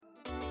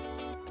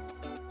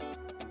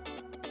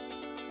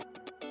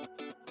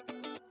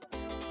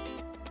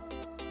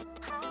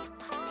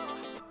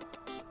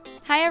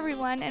Hi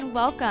everyone and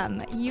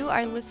welcome. You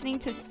are listening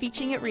to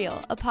Speeching It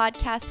Real, a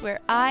podcast where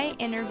I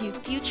interview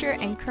future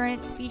and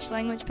current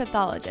speech-language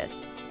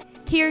pathologists.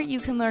 Here you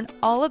can learn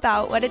all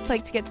about what it's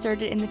like to get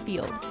started in the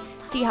field,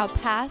 see how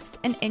paths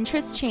and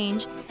interests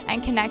change,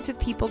 and connect with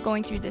people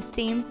going through the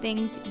same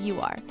things you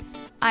are.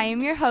 I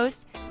am your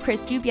host,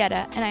 Chris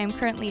Ubieta, and I am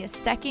currently a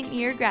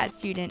second-year grad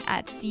student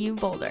at CU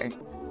Boulder.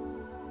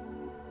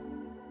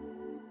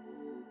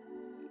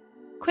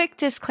 Quick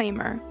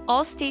disclaimer,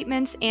 all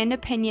statements and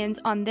opinions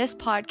on this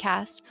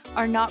podcast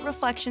are not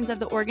reflections of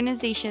the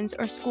organizations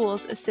or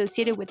schools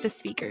associated with the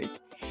speakers.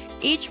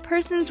 Each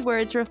person's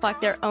words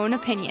reflect their own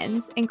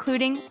opinions,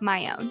 including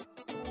my own.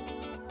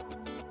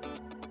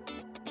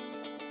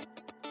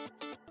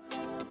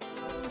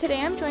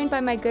 Today I'm joined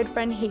by my good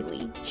friend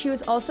Hayley. She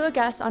was also a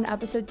guest on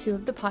episode 2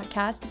 of the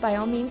podcast. By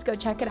all means, go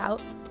check it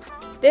out.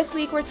 This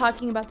week we're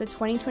talking about the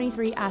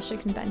 2023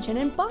 ASHA convention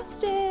in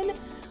Boston.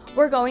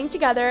 We're going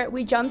together.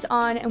 We jumped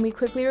on and we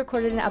quickly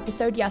recorded an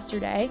episode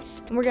yesterday,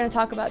 and we're going to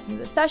talk about some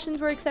of the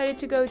sessions we're excited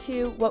to go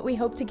to, what we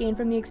hope to gain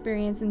from the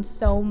experience, and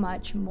so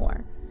much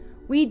more.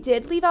 We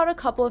did leave out a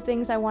couple of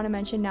things I want to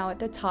mention now at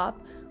the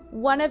top.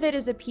 One of it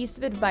is a piece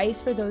of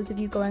advice for those of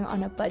you going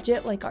on a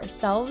budget like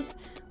ourselves.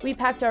 We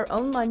packed our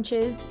own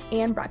lunches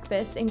and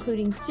breakfast,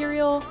 including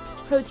cereal,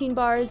 protein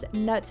bars,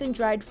 nuts and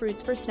dried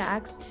fruits for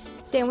snacks,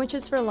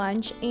 sandwiches for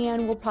lunch,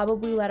 and we'll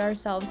probably let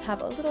ourselves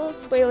have a little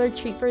spoiler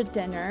treat for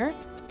dinner.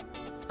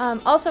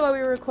 Also, while we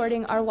were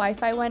recording, our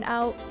Wi-Fi went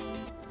out,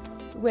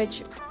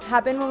 which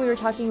happened when we were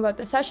talking about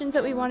the sessions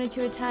that we wanted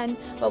to attend,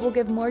 but we'll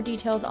give more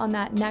details on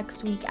that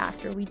next week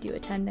after we do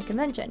attend the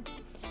convention.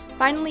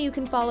 Finally, you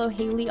can follow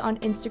Hayley on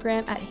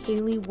Instagram at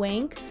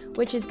Hayley-Wank,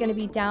 which is going to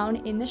be down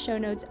in the show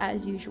notes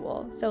as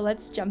usual. So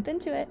let's jump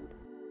into it.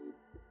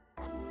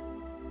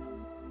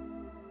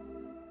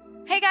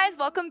 Hey guys,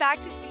 welcome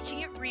back to Speeching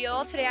It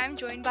Real. Today I'm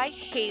joined by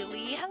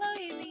Hayley. Hello,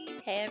 Hayley.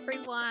 Hey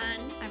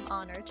everyone, I'm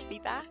honored to be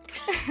back.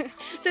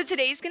 So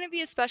today's going to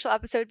be a special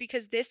episode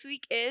because this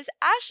week is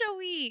ASHA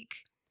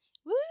week.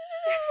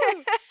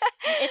 Woo!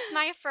 It's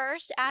my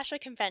first ASHA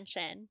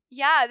convention.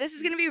 Yeah, this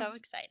is going to be so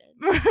excited.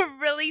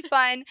 Really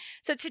fun.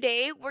 So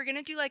today we're going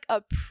to do like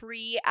a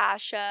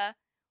pre-ASHA,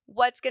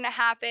 what's going to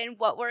happen,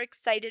 what we're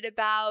excited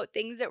about,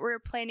 things that we're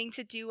planning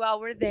to do while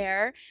we're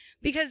there,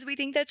 because we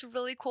think that's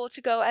really cool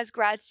to go as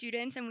grad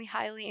students, and we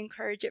highly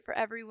encourage it for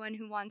everyone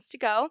who wants to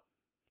go.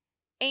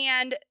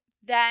 And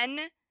then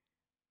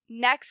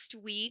next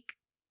week,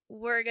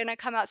 we're going to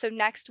come out. So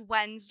next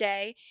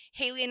Wednesday,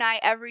 Hayley and I,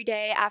 every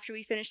day after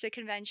we finish the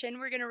convention,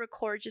 we're going to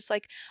record just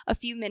like a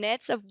few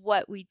minutes of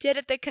what we did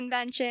at the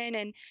convention.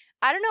 And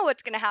I don't know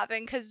what's going to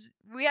happen because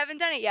we haven't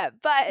done it yet.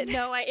 But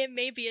no, it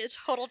may be a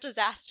total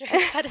disaster,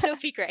 but it'll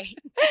be great.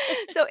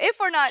 So if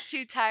we're not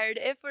too tired,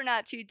 if we're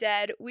not too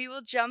dead, we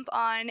will jump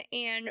on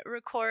and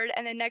record.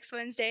 And then next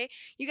Wednesday,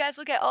 you guys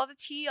will get all the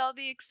tea, all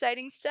the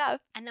exciting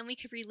stuff. And then we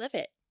could relive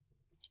it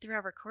through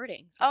our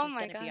recordings. Oh my gosh.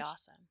 It's going to be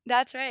awesome.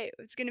 That's right.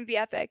 It's going to be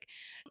epic.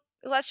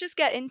 Let's just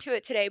get into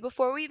it today.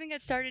 Before we even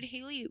get started,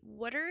 Hayley,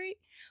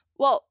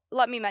 well,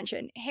 let me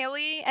mention,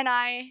 Hayley and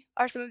I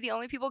are some of the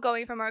only people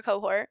going from our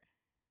cohort.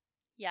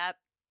 Yep.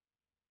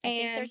 I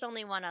think there's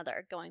only one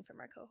other going from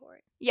our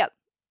cohort. Yep.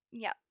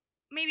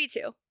 Maybe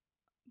two.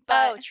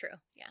 But, true.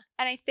 Yeah.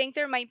 And I think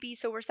there might be,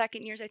 so we're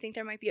second years, I think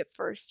there might be a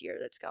first year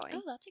that's going.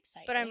 Oh, that's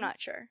exciting. But I'm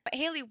not sure. But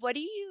Hayley, what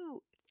do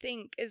you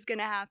think is going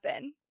to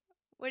happen?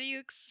 What do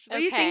you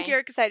think you're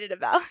excited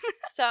about?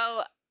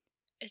 So,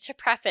 to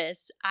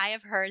preface, I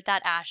have heard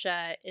that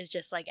ASHA is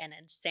just like an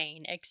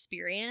insane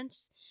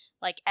experience.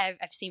 Like, I've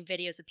seen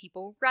videos of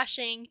people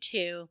rushing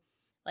to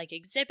like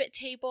exhibit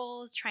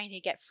tables, trying to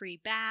get free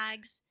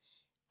bags,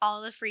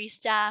 all the free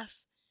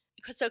stuff.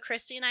 So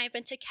Christy and I have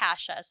been to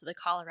CASHA, so the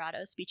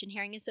Colorado Speech and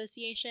Hearing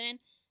Association.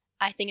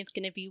 I think it's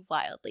going to be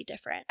wildly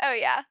different. Oh,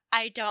 yeah.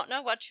 I don't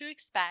know what to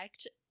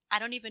expect. I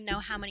don't even know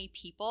how many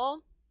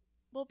people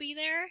will be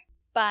there.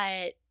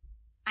 But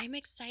I'm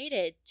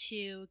excited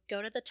to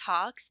go to the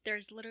talks.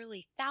 There's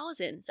literally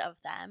thousands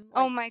of them.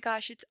 Oh my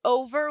gosh, it's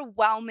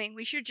overwhelming.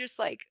 We should just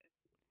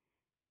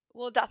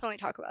we'll definitely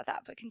talk about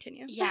that, but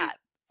continue. Yeah.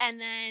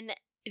 And then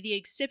the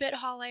exhibit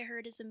hall I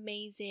heard is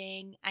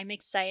amazing. I'm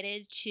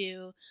excited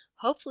to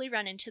hopefully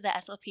run into the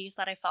SLPs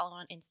that I follow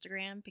on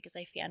Instagram because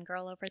I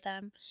fangirl over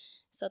them.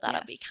 So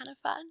that'll be kind of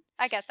fun.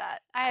 I get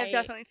that. I have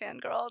definitely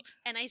fangirled.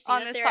 And I see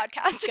on that this they're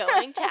podcast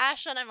going to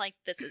ASHA, and I'm like,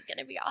 this is going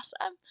to be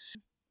awesome.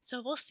 So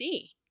we'll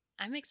see.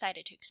 I'm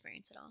excited to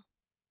experience it all.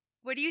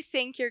 What do you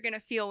think you're going to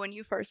feel when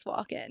you first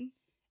walk in?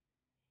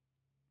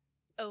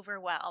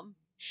 Overwhelm.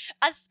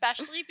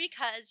 Especially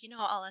because,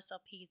 all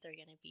SLPs are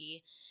going to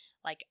be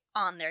like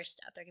on their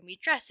stuff. They're going to be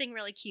dressing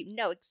really cute,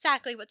 know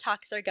exactly what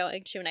talks they're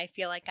going to. And I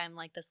feel like I'm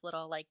like this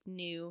little like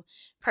new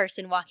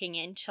person walking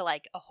into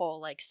like a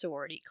whole like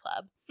sorority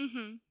club.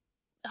 Mm-hmm.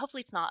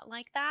 Hopefully it's not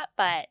like that,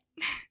 but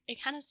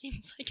it kind of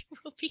seems like it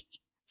will be.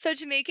 So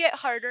to make it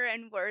harder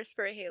and worse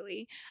for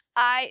Hayley,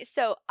 I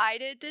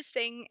did this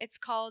thing. It's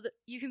called,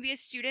 you can be a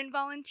student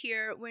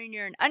volunteer when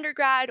you're an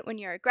undergrad, when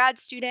you're a grad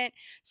student.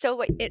 So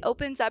it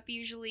opens up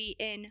usually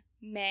in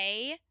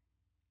May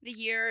the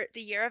year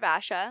of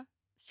ASHA.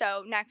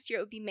 So next year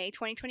it would be May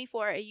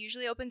 2024. It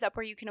usually opens up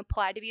where you can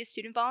apply to be a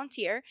student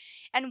volunteer.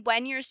 And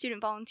when you're a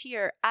student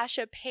volunteer,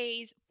 ASHA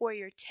pays for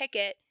your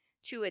ticket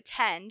to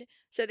attend.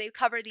 So they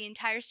cover the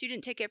entire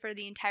student ticket for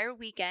the entire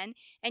weekend,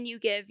 and you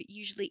give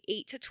usually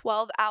 8 to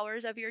 12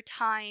 hours of your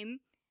time,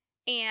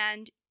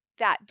 and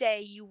that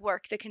day you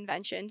work the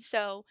convention.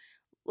 So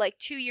like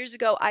 2 years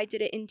ago, I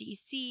did it in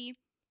DC,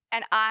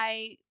 and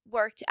I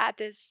worked at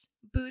this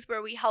booth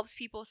where we helped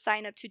people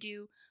sign up to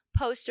do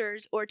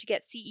posters or to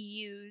get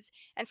CEUs.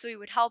 And so we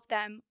would help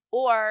them,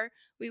 or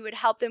we would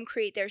help them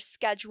create their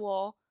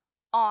schedule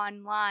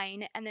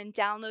online and then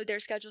download their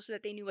schedule so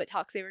that they knew what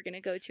talks they were going to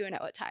go to and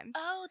at what times.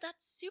 Oh,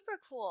 that's super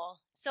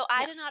cool. So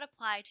I did not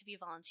apply to be a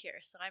volunteer,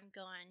 so I'm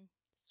going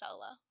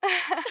solo.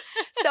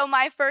 So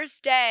my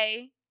first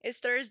day is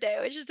Thursday,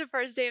 which is the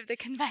first day of the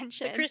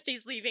convention. So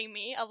Christy's leaving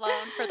me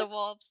alone for the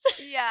wolves.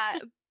 Yeah,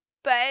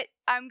 but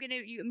I'm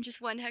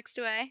just one text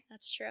away.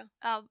 That's true.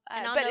 But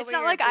it's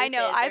not like I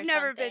know. I've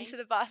never been to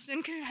the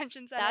Boston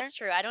Convention Center. That's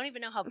true. I don't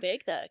even know how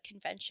big the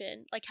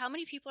convention, like how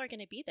many people are going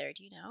to be there.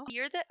 Do you know? The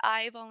year that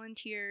I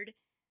volunteered,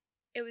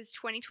 it was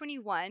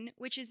 2021,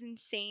 which is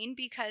insane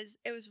because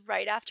it was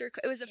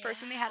it was the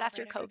first one they had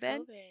after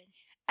COVID.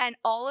 And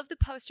all of the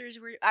posters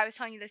I was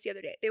telling you this the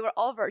other day, they were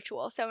all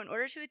virtual. So in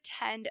order to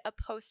attend a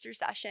poster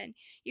session,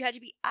 you had to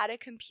be at a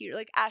computer.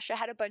 Like ASHA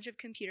had a bunch of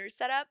computers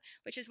set up,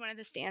 which is one of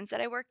the stands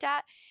that I worked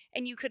at.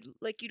 And you could,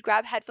 you'd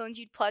grab headphones,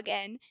 you'd plug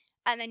in,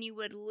 and then you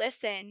would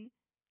listen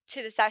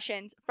to the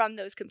sessions from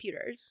those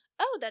computers.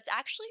 Oh, that's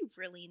actually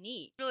really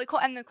neat. Really cool.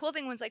 And the cool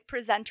thing was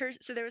presenters.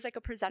 So there was a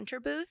presenter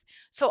booth.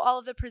 So all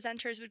of the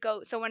presenters would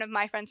go. So one of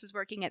my friends was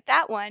working at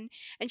that one,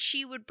 and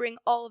she would bring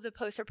all of the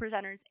poster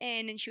presenters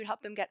in, and she would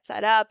help them get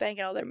set up and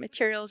get all their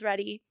materials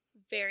ready.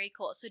 Very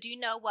cool. So do you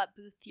know what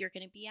booth you're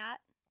going to be at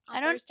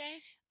on Thursday?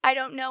 I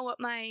don't know what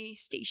my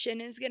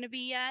station is going to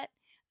be yet.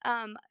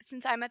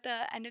 Since I'm at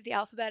the end of the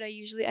alphabet, I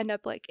usually end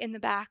up in the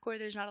back where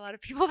there's not a lot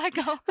of people that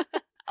go.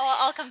 Oh,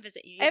 I'll come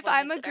visit you. If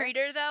I'm a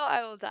greeter, though,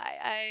 I will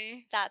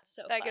die. That's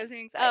so that fun. gives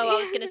me anxiety. Oh,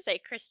 I was going to say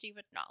Christy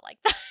would not like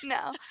that.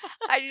 No,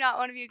 I do not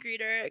want to be a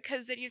greeter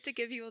because then you have to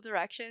give people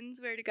directions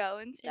where to go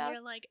and stuff. And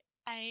you're like,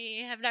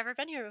 I have never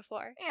been here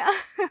before. Yeah.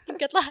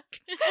 Good luck.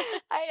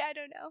 I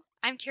don't know.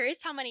 I'm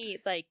curious how many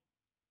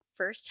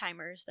first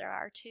timers there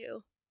are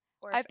too.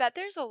 Or I bet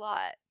there's a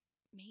lot.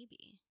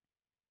 Maybe.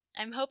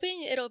 I'm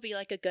hoping it'll be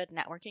a good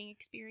networking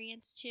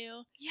experience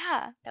too.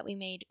 Yeah. That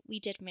we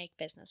did make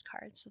business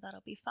cards, so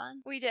that'll be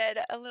fun. We did.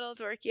 A little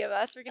dorky of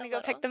us. We're going to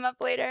go pick them up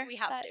later. We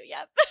have to,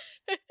 yep.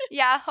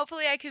 Yeah,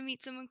 hopefully I can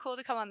meet someone cool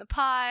to come on the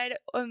pod.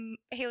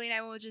 Hayley and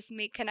I will just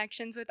make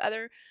connections with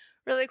other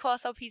really cool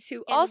SLPs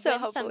who and also win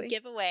hopefully some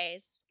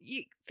giveaways.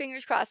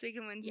 Fingers crossed we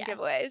can win some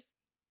giveaways.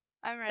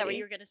 I'm ready. Is that what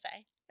you were going to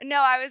say?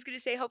 No, I was going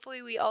to say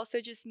hopefully we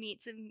also just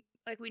meet some,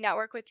 we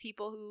network with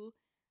people who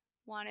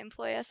want to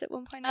employ us at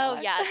one point. Oh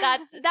yeah,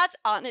 that's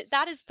on it.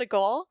 That is the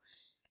goal.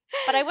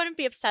 But I wouldn't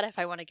be upset if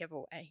I won a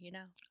giveaway,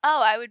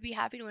 Oh, I would be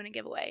happy to win a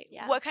giveaway.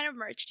 Yeah. What kind of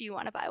merch do you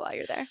want to buy while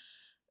you're there?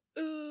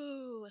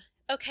 Ooh.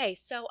 Okay,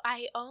 so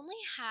I only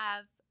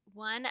have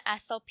one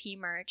SLP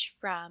merch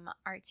from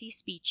Artsy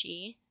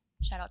Speechy.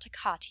 Shout out to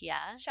Katya.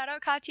 Shout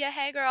out Katya.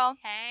 Hey girl.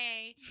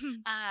 Hey.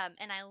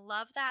 And I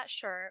love that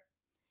shirt.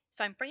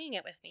 So I'm bringing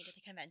it with me to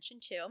the convention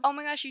too. Oh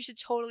my gosh, you should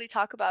totally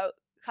talk about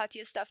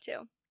Katya's stuff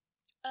too.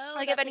 Oh,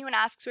 if anyone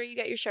asks where you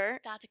get your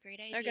shirt, that's a great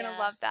idea. They're gonna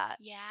love that.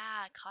 Yeah,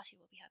 Katya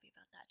will be happy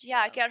about that too.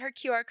 Yeah, get her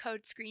QR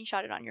code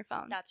screenshotted on your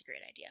phone. That's a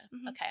great idea.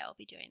 Mm-hmm. Okay, I'll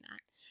be doing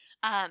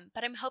that.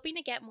 But I'm hoping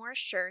to get more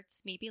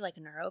shirts. Maybe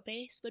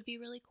Neurobase would be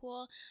really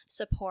cool.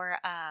 Support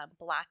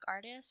Black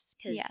artists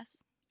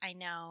because I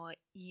know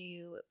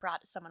you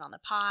brought someone on the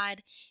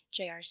pod,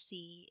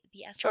 JRC,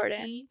 the SLP,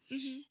 Jordan.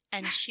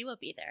 And she will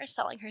be there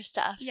selling her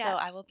stuff. Yes. So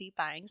I will be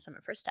buying some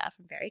of her stuff.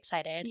 I'm very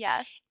excited.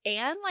 Yes.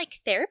 And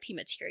therapy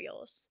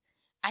materials.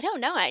 I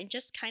don't know. I'm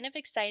just kind of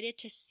excited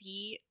to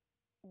see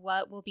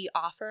what will be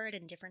offered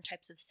in different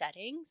types of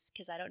settings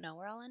because I don't know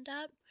where I'll end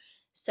up.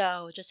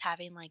 So just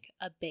having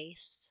a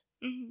base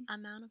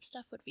amount of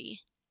stuff would be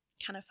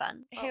kind of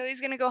fun. Hayley's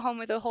going to go home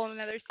with a whole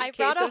another suitcase. I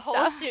brought a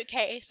whole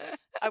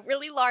suitcase, a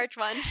really large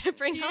one to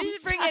bring home. You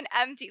should bring an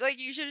empty,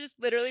 you should just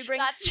literally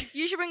bring,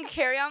 you should bring a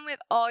carry-on with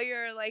all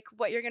your,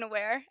 what you're going to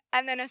wear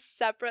and then a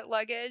separate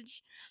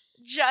luggage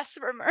just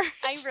for merch.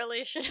 I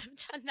really should have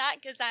done that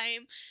because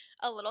I'm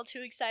a little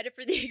too excited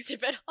for the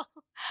exhibit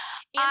hall.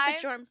 And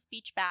Bajorm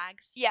speech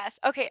bags. Yes.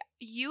 Okay.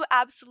 You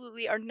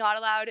absolutely are not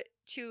allowed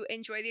to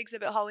enjoy the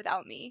exhibit hall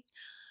without me.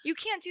 You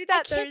can't do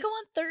that. I can't go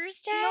on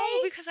Thursday?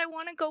 No, because I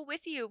want to go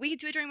with you. We could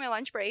do it during my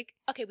lunch break.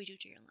 Okay, we do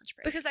during your lunch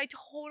break. Because I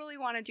totally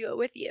want to do it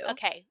with you.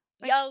 Okay.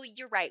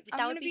 You're right.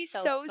 That would be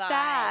so fun.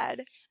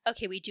 Sad.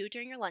 Okay, we do it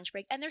during your lunch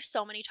break. And there's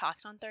so many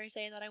talks on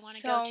Thursday that I want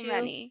to go to. So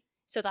many.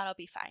 So that'll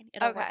be fine.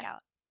 It'll work out.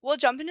 We'll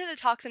jump into the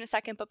talks in a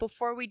second, but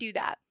before we do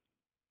that,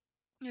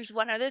 there's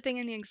one other thing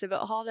in the exhibit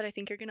hall that I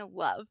think you're going to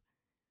love.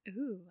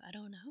 Ooh, I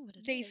don't know what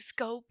it is. They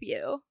scope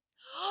you.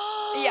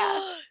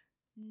 Yeah.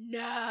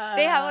 No.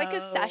 They have a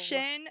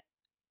session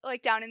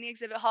down in the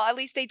exhibit hall. At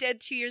least they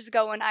did 2 years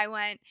ago when I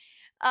went.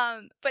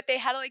 But they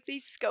had like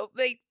these scope,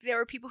 like there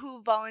were people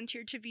who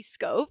volunteered to be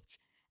scoped,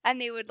 and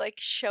they would like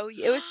show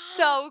you. It was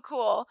so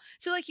cool.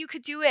 So like you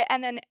could do it,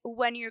 and then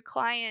when your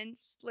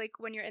clients, like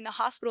when you're in the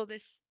hospital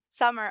this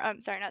summer,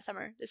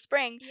 this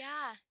spring,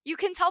 Yeah, you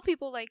can tell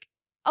people like,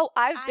 oh,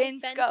 I've been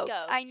scoped.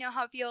 scoped. I know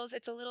how it feels.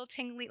 It's a little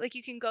tingly. Like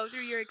you can go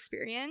through your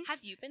experience.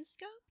 Have you been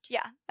scoped?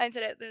 Yeah, I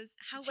did it. Those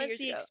How 2 was years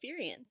the ago.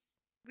 experience?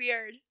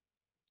 Weird.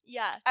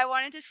 Yeah. I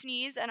wanted to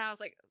sneeze, and I was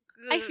like,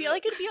 ugh. I feel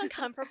like it'd be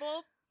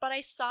uncomfortable, but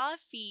I saw a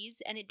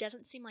fees, and it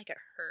doesn't seem like it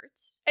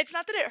hurts. It's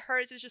not that it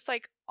hurts. It's just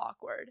like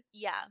awkward.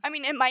 Yeah. I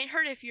mean, it might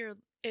hurt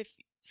if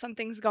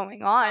something's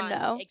going on,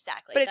 though.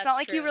 Exactly. But it's not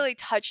like true. you really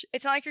touch.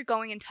 It's not like you're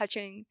going and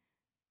touching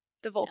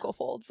the vocal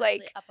folds.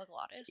 Like, the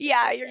epiglottis.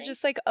 yeah, you're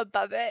just like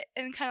above it,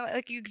 and kind of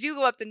like you do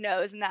go up the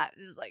nose, and that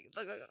is like.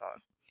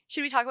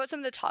 Should we talk about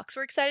some of the talks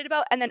we're excited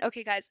about? And then,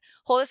 okay, guys,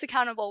 hold us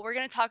accountable. We're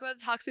going to talk about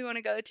the talks we want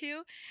to go to,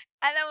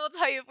 and then we'll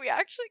tell you if we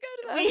actually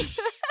go to them.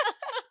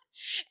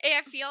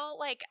 I feel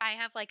like I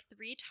have like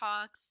 3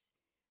 talks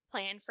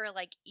planned for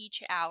like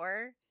each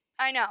hour.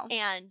 I know.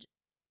 And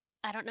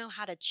I don't know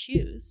how to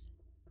choose.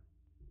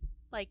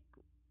 Like,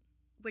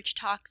 which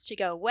talks to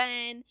go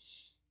when,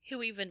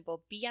 who even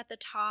will be at the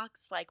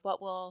talks, like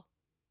what will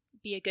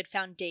be a good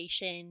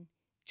foundation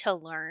to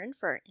learn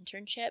for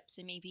internships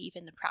and maybe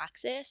even the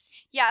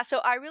praxis. Yeah, so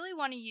I really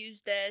want to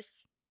use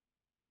this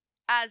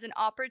as an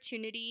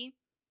opportunity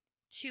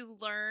to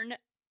learn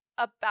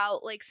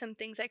about like some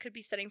things I could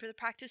be studying for the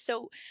practice.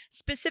 So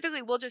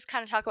specifically, we'll just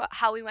kind of talk about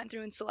how we went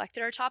through and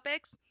selected our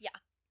topics. Yeah.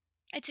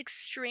 It's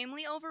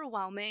extremely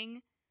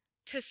overwhelming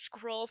to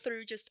scroll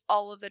through just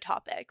all of the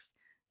topics.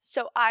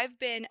 So I've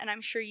been, and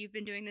I'm sure you've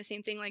been doing the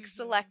same thing, like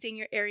selecting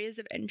your areas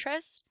of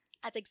interest.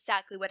 That's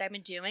exactly what I've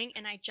been doing.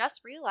 And I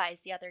just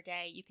realized the other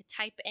day you could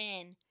type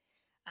in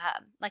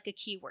like a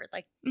keyword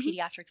like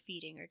pediatric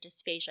feeding or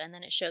dysphagia, and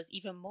then it shows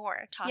even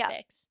more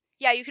topics.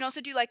 Yeah, you can also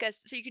do like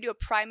so you could do a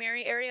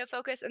primary area of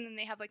focus, and then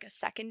they have like a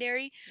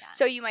secondary. Yeah.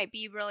 So you might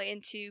be really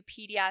into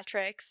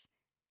pediatrics.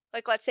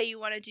 Like let's say you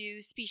want to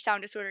do speech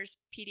sound disorders,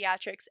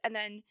 pediatrics, and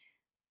then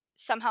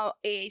somehow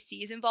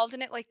AAC is involved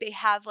in it. Like they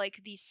have like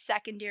these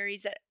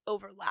secondaries that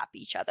overlap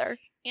each other.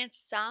 And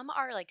some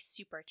are like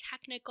super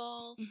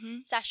technical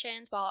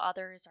sessions, while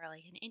others are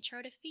like an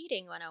intro to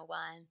feeding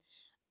 101.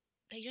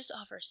 They just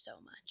offer so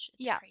much.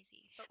 It's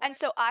crazy. And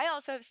so I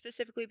also have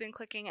specifically been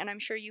clicking, and I'm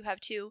sure you have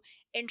too,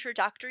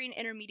 introductory and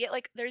intermediate.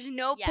 Like there's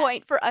no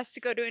point for us to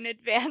go to an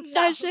advanced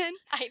session.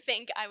 I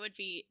think I would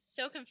be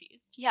so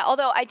confused. Yeah,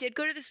 although I did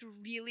go to this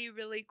really,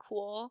 really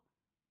cool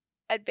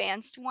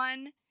advanced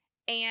one,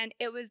 and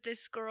it was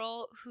this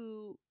girl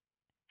who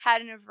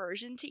had an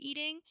aversion to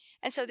eating,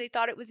 and so they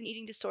thought it was an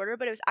eating disorder,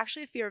 but it was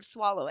actually a fear of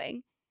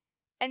swallowing.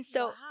 And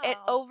so it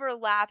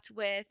overlapped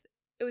with,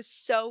 it was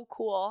so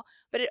cool,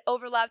 but it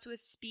overlapped with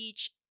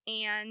speech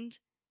and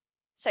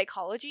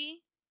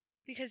psychology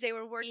because they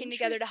were working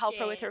together to help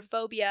her with her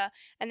phobia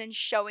and then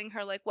showing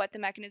her like what the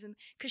mechanism,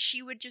 because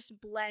she would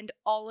just blend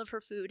all of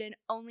her food and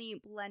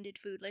only blended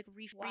food, like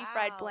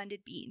refried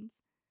blended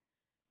beans.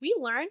 We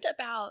learned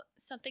about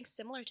something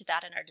similar to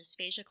that in our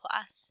dysphagia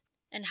class,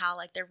 and how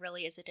like there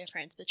really is a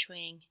difference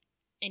between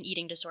an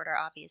eating disorder,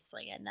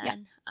 obviously, and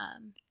then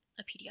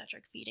a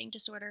pediatric feeding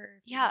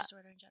disorder,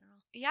 disorder in general.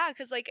 Yeah,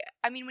 because like,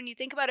 I mean, when you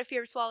think about a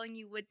fear of swallowing,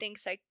 you would think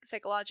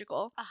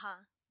psychological.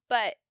 Uh-huh.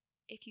 But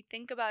if you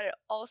think about it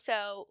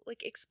also,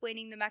 like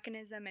explaining the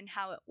mechanism and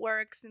how it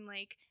works and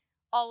like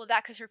all of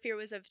that, because her fear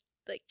was of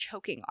like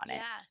choking on it.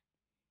 Yeah.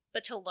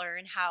 But to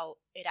learn how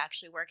it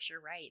actually works,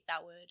 you're right,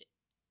 that would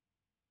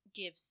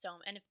give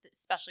and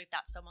especially if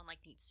that's someone like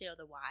needs to know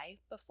the why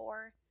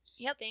before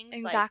things.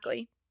 Exactly.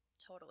 Like,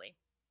 totally.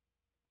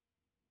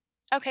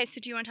 Okay,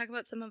 so do you want to talk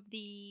about some of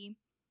the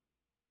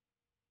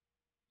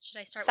should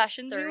I start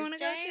sessions with we want to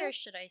go to?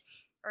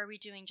 Or are we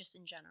doing just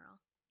in general?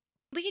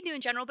 We can do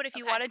in general, but if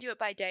you want to do it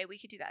by day, we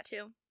could do that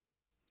too.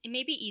 It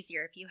may be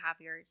easier if you have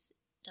yours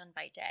done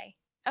by day.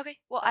 Okay.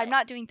 Well, I'm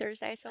not doing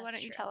Thursday, so why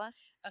don't you tell us?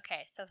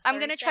 Okay, so Thursday, I'm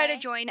going to try to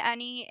join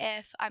any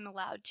if I'm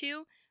allowed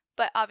to,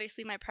 but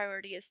obviously my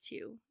priority is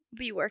to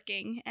be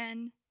working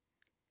and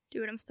do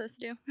what I'm supposed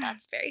to do.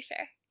 That's very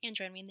fair. And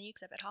join me in the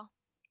exhibit hall.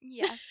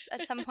 Yes,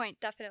 at some point,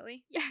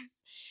 definitely.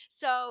 Yes.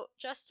 So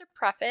just to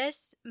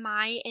preface,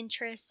 my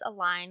interests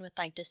align with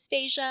like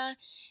dysphagia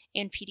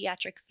and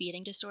pediatric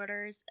feeding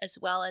disorders, as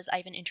well as I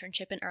have an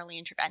internship in early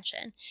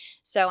intervention.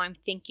 So I'm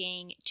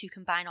thinking to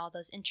combine all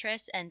those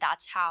interests, and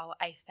that's how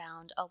I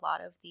found a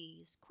lot of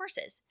these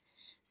courses.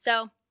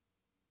 So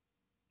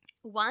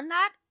one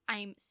that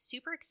I'm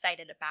super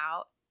excited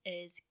about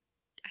is,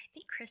 I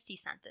think Christy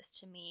sent this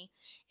to me,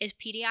 is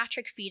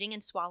Pediatric Feeding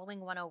and Swallowing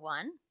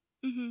 101.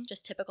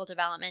 Just typical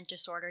development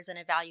disorders and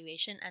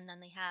evaluation. And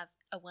then they have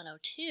a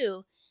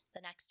 102 the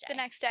next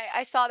day.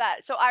 I saw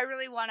that. So I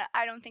really want to,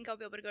 I don't think I'll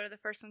be able to go to the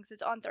first one because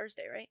it's on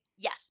Thursday, right?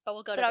 Yes, but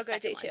we'll go to the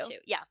second one too.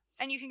 Yeah.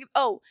 And you can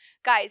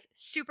guys,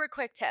 super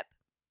quick tip.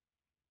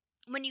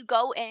 When you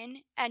go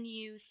in and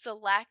you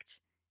select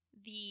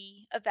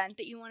the event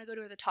that you want to go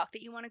to or the talk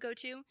that you want to go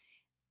to,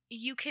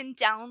 you can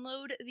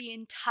download the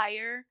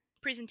entire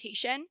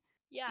presentation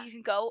Yeah. You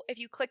can go if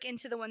you click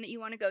into the one that you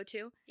want to go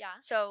to. Yeah.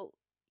 So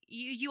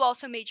you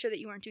also made sure that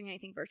you weren't doing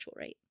anything virtual,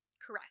 right?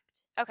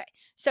 Correct. Okay.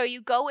 So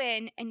you go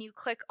in and you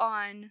click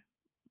on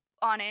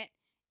it.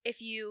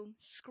 If you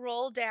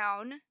scroll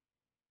down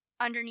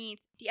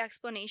underneath the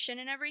explanation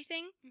and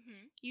everything,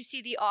 you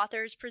see the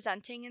authors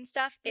presenting and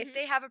stuff. If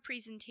they have a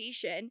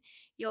presentation,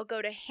 you'll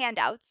go to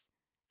handouts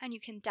and you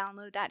can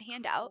download that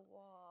handout.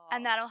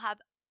 And that'll have,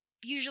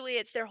 usually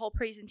it's their whole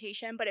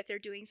presentation, but if they're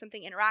doing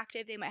something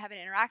interactive, they might have an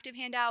interactive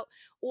handout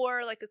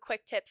or like a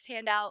quick tips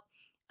handout.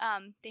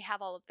 They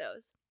have all of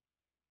those.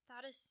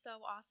 That is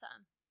so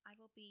awesome. I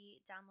will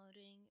be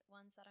downloading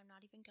ones that I'm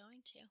not even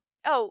going to.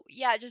 Oh,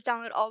 yeah, just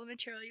download all the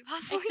material you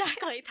possibly can.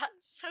 Exactly. That's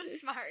so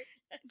smart.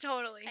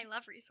 Totally. I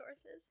love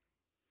resources.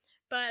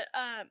 But,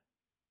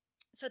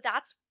 so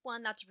that's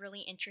one that's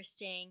really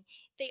interesting.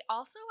 They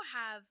also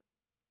have,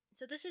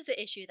 so this is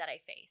the issue that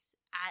I face.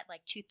 At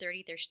like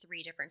 2:30, there's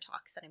 3 different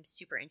talks that I'm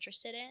super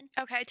interested in.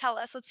 Okay, tell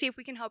us. Let's see if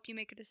we can help you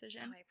make a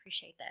decision. Oh, I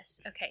appreciate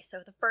this. Okay,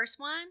 so the first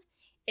one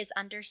is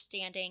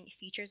understanding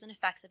features and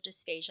effects of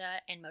dysphagia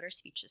and motor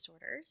speech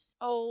disorders.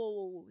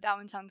 Oh, that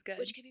one sounds good.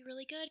 Which could be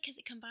really good because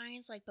it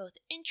combines like both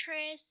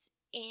interests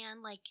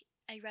and like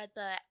I read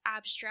the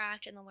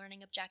abstract and the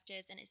learning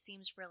objectives and it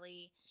seems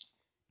really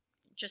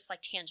just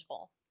like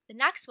tangible. The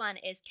next one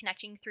is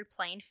connecting through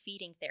play and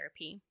feeding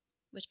therapy,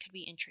 which could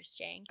be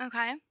interesting.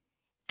 Okay.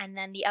 And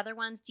then the other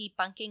one's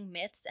debunking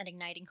myths and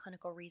igniting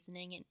clinical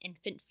reasoning in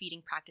infant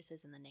feeding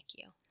practices in the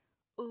NICU.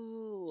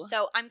 Ooh.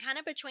 So I'm kind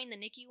of between the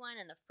NICU one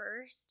and the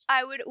first.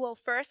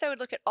 First I would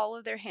look at all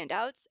of their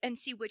handouts and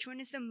see which one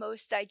is the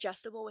most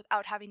digestible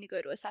without having to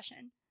go to a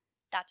session.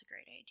 That's a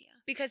great idea.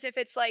 Because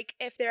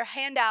if their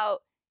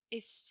handout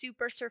is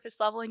super surface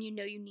level and you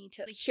know you need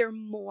to hear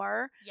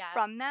more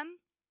from them.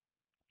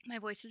 My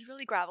voice is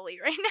really gravelly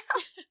right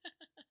now.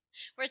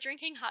 We're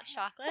drinking hot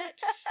chocolate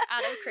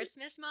out of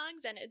Christmas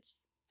mugs and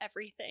it's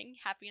everything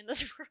happy in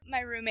this world.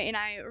 My roommate and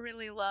I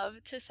really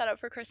love to set up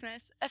for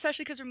Christmas,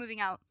 especially because we're moving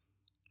out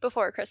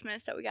before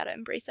Christmas, so we gotta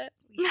embrace it.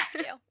 We have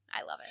to.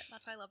 I love it.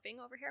 That's why I love being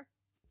over here.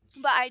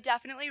 But I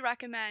definitely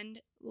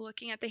recommend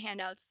looking at the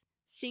handouts,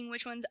 seeing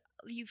which ones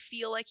you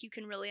feel like you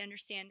can really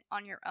understand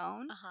on your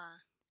own.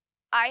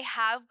 I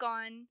have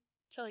gone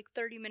to like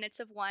 30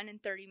 minutes of one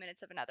and 30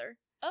 minutes of another.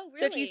 Oh, really?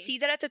 So if you see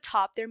that at the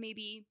top, they're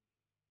maybe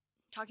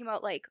talking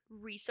about like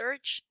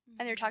research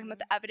and they're talking about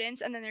the evidence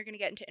and then they're going to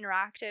get into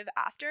interactive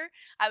after,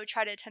 I would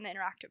try to attend the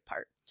interactive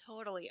part.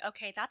 Totally.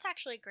 Okay, that's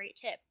actually a great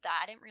tip. That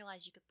I didn't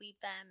realize you could leave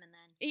them and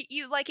then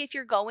You like if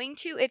you're going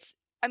to,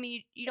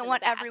 you don't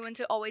want everyone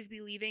to always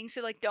be leaving,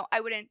 so like I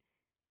wouldn't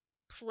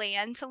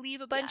plan to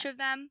leave a bunch of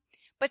them,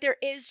 but there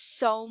is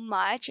so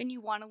much and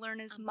you want to learn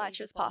as much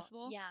as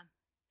possible. Yeah.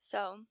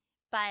 So,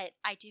 but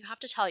I do have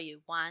to tell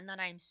you one that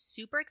I'm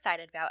super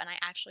excited about, and I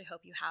actually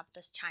hope you have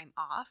this time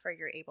off or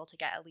you're able to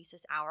get at least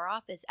this hour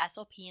off, is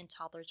SLP in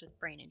toddlers with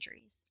brain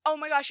injuries. Oh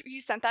my gosh,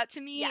 you sent that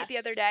to me the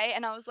other day,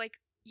 and I was like,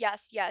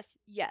 yes. That's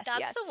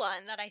the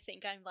one that I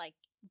think I'm like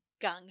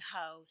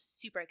gung-ho,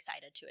 super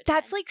excited to attend.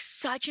 That's like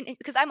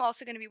because I'm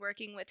also going to be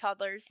working with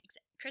toddlers.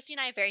 Christy and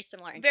I have very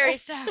similar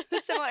interests.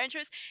 Very similar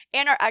interests,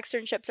 and our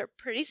externships are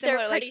pretty similar.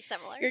 They're pretty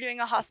similar. You're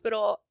doing a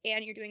hospital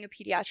and you're doing a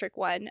pediatric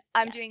one.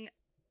 I'm doing...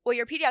 Well,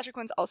 your pediatric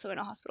one's also in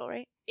a hospital,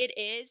 right? It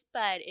is,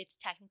 but it's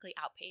technically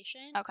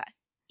outpatient. Okay.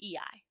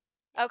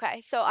 EI.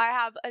 Okay, so I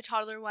have a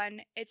toddler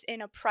one. It's in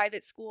a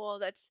private school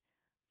that's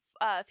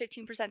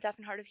 15% deaf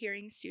and hard of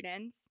hearing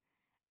students.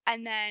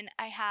 And then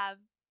I have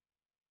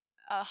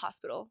a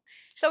hospital.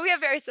 So we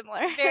have very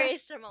similar. Very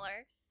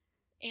similar.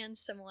 And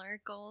similar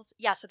goals.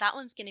 Yeah, so that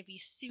one's going to be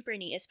super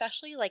neat,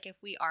 especially like if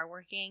we are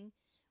working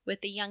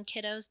with the young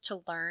kiddos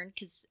to learn,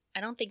 because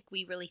I don't think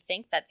we really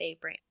think that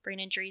brain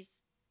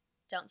injuries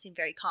don't seem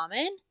very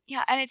common.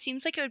 Yeah, and it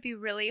seems like it would be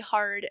really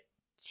hard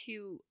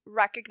to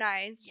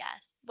recognize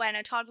when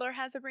a toddler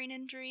has a brain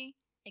injury.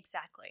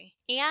 Exactly.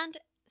 And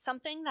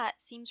something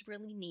that seems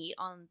really neat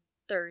on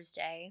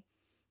Thursday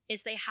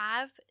is they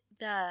have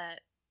the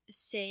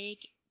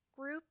SIG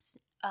groups,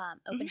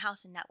 open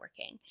house and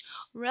networking.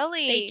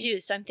 Really? They do.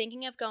 So I'm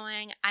thinking of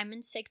going, I'm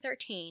in SIG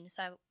 13,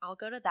 so I'll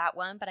go to that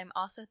one, but I'm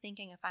also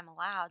thinking if I'm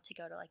allowed to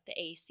go to like the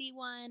AC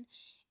one,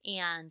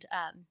 and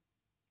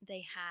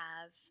they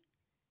have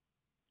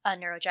a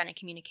neurogenic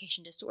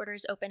communication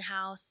disorders open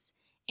house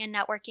and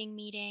networking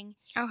meeting.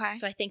 Okay.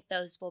 So I think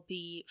those will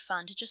be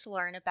fun to just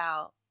learn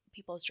about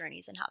people's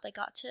journeys and how they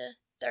got to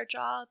their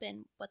job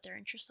and what their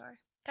interests are.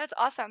 That's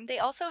awesome. They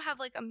also have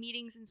like a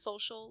meetings and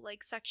social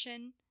like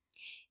section.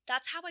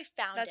 That's how I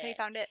found it. That's how you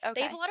found it? Okay.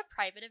 They have a lot of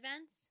private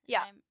events.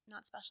 Yeah. I'm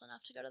not special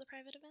enough to go to the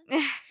private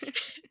events.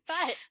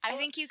 But I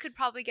think you could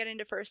probably get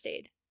into first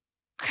aid.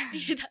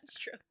 Yeah, that's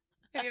true.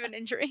 If you have an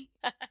injury.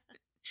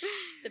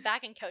 The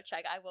back and coat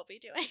check I will be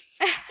doing.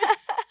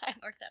 I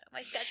marked that on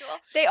my schedule.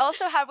 They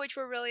also have, which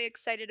we're really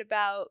excited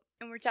about,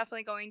 and we're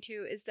definitely going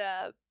to, is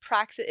the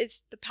praxis.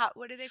 It's the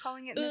what are they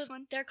calling it in this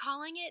one? They're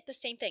calling it the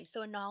same thing.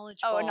 So a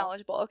knowledgeable. Oh, a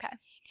knowledgeable. Okay.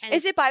 And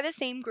is it by the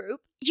same group?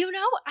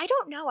 I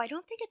don't know. I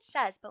don't think it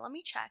says, but let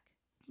me check.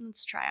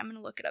 Let's try. I'm going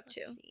to look it up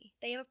too. Let's see.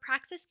 They have a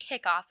praxis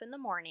kickoff in the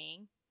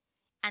morning,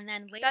 And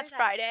then later That's that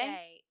Friday?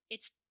 day,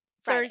 it's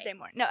Friday. Thursday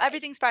morning. No,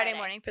 everything's Friday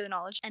morning for the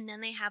knowledge. And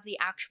then they have the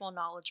actual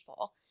knowledge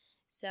bowl.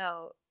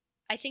 So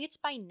I think it's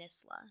by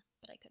NISLA,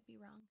 but I could be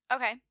wrong.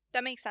 Okay,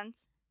 that makes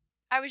sense.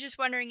 I was just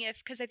wondering if,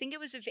 because I think it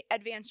was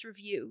Advanced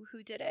Review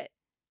who did it.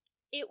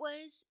 It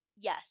was,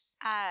 yes.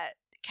 At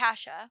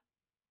ASHA.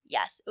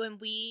 Yes, when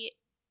we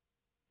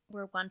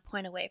were 1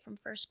 point away from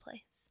first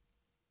place.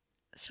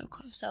 So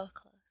close. So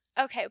close.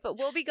 Okay, but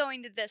we'll be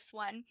going to this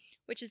one,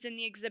 which is in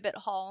the exhibit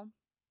hall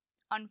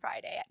on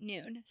Friday at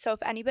noon. So if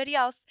anybody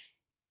else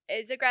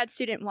is a grad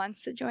student,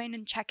 wants to join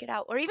and check it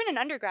out, or even an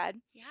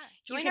undergrad. Yeah,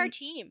 join our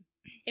team.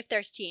 If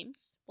there's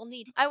teams, we'll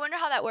need. I wonder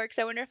how that works.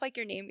 I wonder if like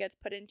your name gets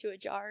put into a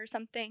jar or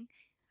something.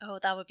 Oh,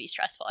 that would be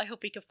stressful. I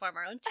hope we could form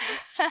our own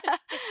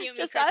teams.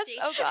 Just us?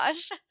 Oh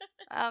gosh.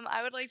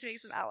 I would like to make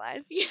some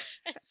allies. Yeah,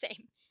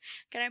 same.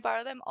 Can I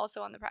borrow them?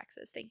 Also on the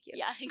Praxis. Thank you.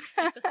 Yeah,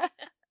 exactly.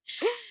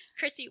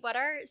 Chrissy, what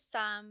are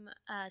some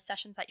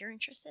sessions that you're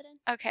interested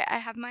in? Okay, I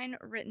have mine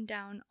written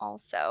down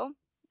also.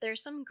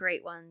 There's some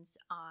great ones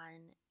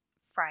on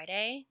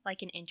Friday,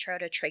 like an intro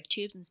to trach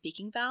tubes and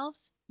speaking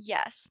valves.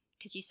 Yes.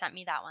 Because you sent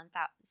me that one.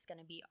 That was going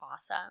to be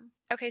awesome.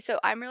 Okay, so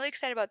I'm really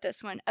excited about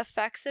this one.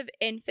 Effects of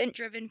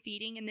infant-driven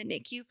feeding in the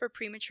NICU for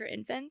premature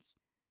infants.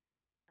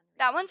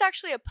 That one's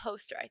actually a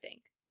poster, I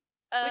think.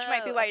 Which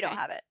might be why you don't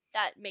have it.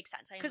 That makes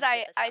sense. Because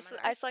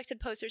I selected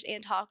posters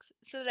and talks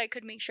so that I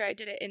could make sure I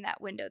did it in that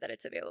window that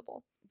it's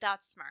available.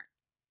 That's smart.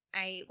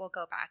 I will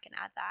go back and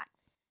add that.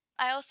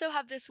 I also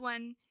have this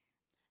one.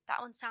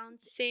 That one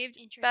sounds saved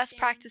interesting. Best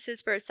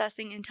practices for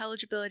assessing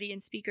intelligibility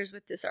in speakers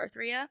with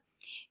dysarthria.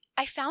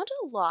 I found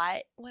a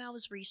lot when I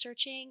was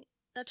researching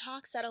the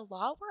talks that a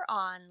lot were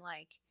on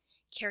like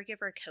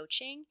caregiver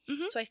coaching.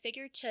 Mm-hmm. So I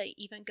figured to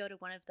even go to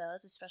one of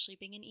those, especially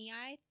being an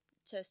EI,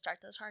 to start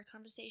those hard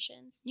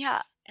conversations.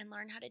 Yeah. And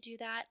learn how to do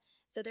that.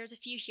 So there's a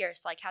few here,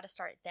 so like how to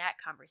start that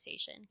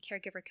conversation.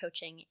 Caregiver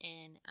coaching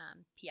in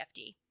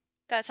PFD.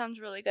 That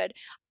sounds really good.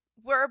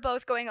 We're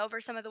both going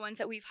over some of the ones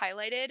that we've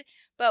highlighted,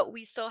 but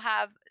we still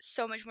have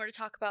so much more to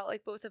talk about.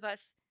 Like both of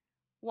us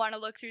want to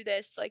look through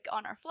this like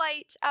on our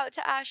flight out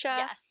to ASHA.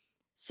 Yes.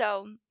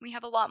 So we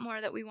have a lot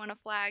more that we want to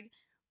flag.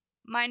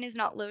 Mine is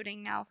not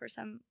loading now for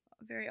some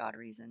very odd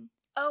reason.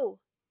 Oh,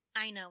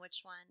 I know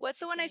which one. What's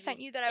the one I sent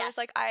you that I was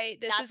like,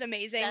 this is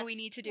amazing. We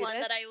need to do one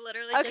this. That I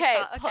literally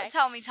just saw. Okay.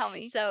 Tell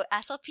me. So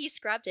SLP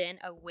scrubbed in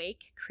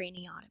awake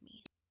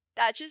craniotomy.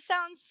 That just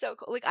sounds so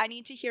cool. Like I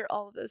need to hear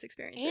all of those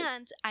experiences.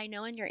 And I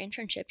know in your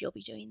internship you'll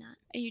be doing that.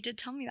 And you did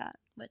tell me that.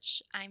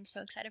 Which I'm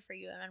so excited for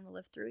you, and I'm going to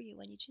live through you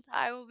when you do that.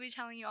 I will be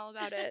telling you all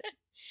about it.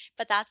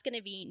 But that's going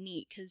to be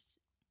neat because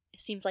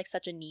it seems like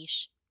such a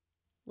niche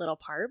little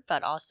part,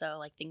 but also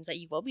like things that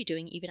you will be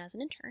doing even as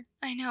an intern.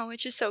 I know,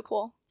 which is so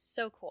cool.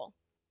 So cool.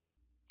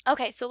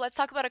 Okay, so let's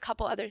talk about a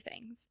couple other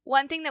things.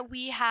 One thing that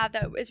we have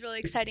that is really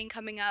exciting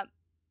coming up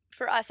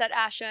for us at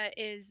ASHA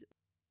is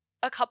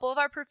a couple of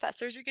our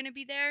professors are going to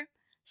be there.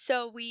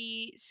 So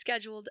we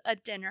scheduled a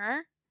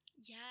dinner.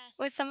 Yes.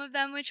 With some of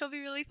them, which will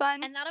be really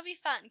fun. And that'll be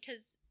fun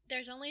because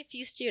there's only a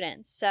few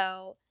students.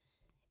 So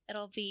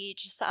it'll be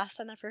just us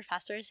and the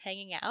professors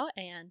hanging out,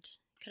 and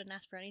couldn't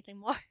ask for anything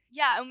more.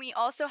 Yeah, and we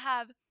also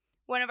have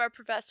one of our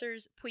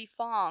professors, Pui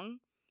Fong.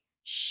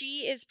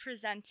 She is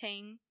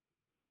presenting,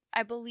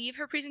 I believe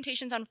her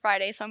presentation's on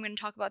Friday, so I'm going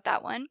to talk about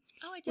that one.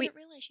 Oh, I didn't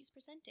realize she's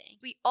presenting.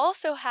 We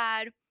also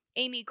had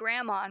Amy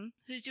Graham on,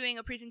 who's doing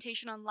a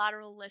presentation on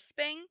lateral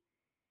lisping,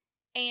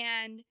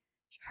 and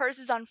hers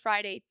is on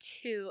Friday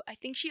too. I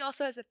think she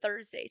also has a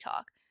Thursday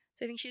talk,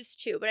 so I think she has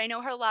two, but I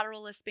know her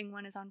lateral lisping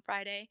one is on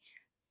Friday.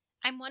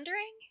 I'm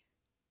wondering,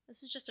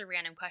 this is just a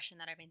random question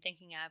that I've been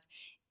thinking of,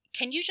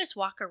 can you just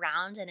walk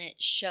around and it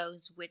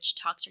shows which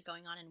talks are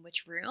going on in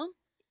which room?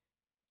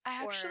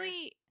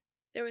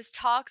 There was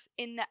talks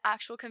in the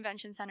actual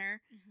convention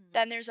center,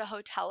 then there's a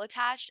hotel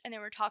attached, and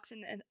there were talks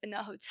in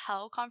the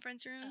hotel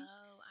conference rooms.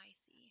 Oh, I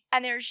see.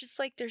 And there's just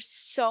like, there's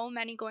so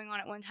many going on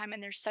at one time,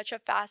 and there's such a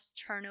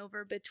fast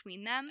turnover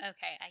between them.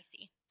 Okay, I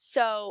see.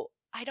 So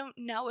I don't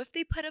know if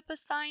they put up a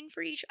sign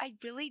for each. I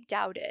really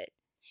doubt it.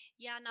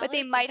 Yeah, no. But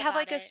they might have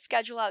like a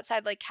schedule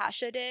outside like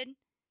ASHA did.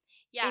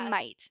 Yeah. They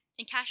might.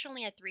 And ASHA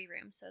only had 3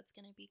 rooms, so it's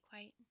going to be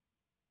quite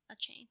a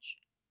change.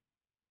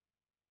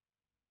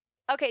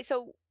 Okay,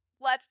 so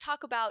let's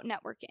talk about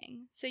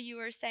networking. So you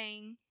were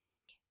saying,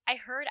 I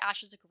heard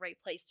ASHA's a great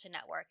place to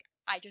network.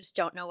 I just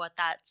don't know what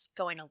that's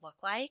going to look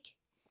like.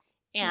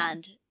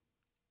 And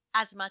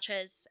as much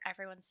as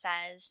everyone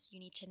says you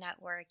need to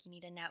network,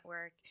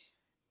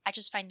 I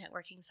just find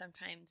networking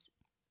sometimes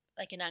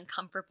like an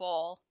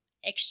uncomfortable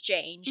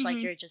exchange. Like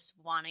you're just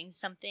wanting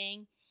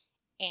something,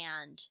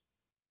 and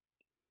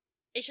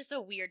it's just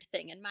a weird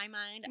thing in my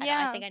mind.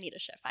 Yeah. I think I need to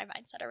shift my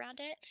mindset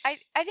around it.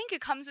 I think it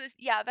comes with,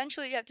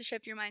 eventually you have to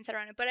shift your mindset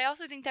around it. But I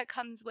also think that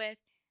comes with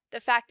the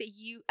fact that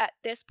you, at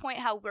this point,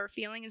 how we're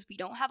feeling is we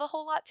don't have a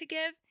whole lot to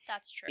give.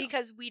 That's true.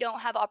 Because we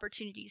don't have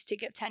opportunities to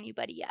give to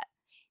anybody yet.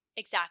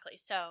 Exactly.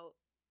 So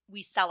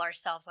we sell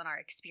ourselves on our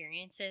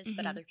experiences,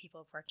 but other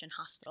people have worked in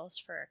hospitals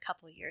for a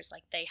couple of years.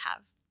 Like they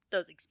have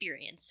those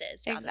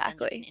experiences rather than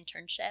just an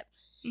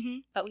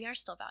internship. But we are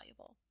still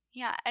valuable.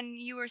 Yeah, and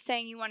you were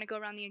saying you want to go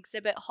around the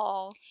exhibit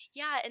hall.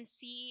 Yeah, and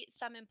see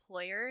some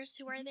employers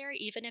who are there,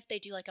 even if they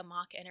do like a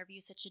mock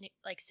interview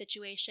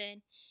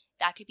situation.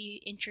 That could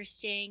be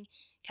interesting.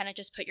 Kind of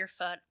just put your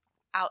foot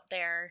out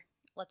there.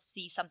 Let's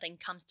see something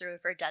comes through.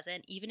 If it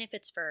doesn't, even if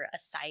it's for a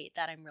site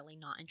that I'm really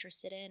not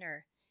interested in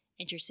or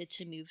interested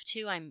to move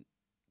to, I'm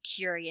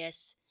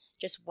curious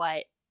just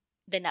what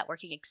the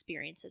networking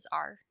experiences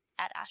are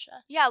at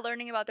ASHA. Yeah,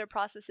 learning about their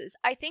processes.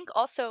 I think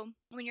also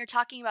when you're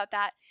talking about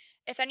that,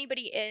 if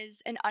anybody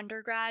is an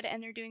undergrad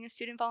and they're doing a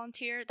student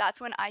volunteer,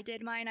 that's when I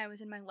did mine. I was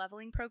in my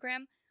leveling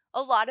program.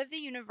 A lot of the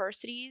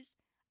universities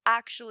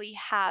actually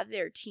have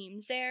their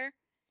teams there,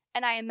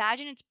 and I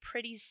imagine it's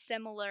pretty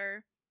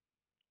similar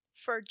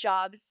for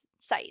jobs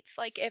sites.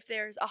 Like if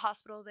there's a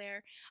hospital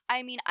there.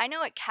 I mean, I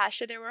know at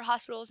ASHA there were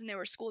hospitals and there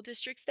were school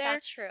districts there.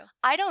 That's true.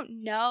 I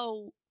don't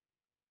know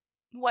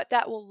what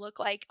that will look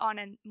like on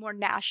a more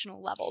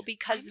national level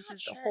because this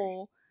is the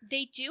whole...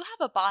 They do have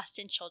a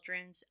Boston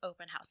Children's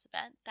open house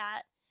event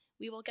that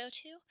we will go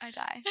to. I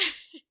die.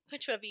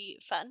 Which would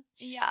be fun.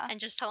 Yeah. And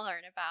just to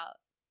learn about,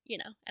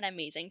 an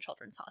amazing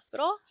children's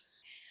hospital.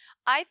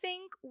 I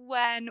think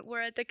when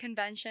we're at the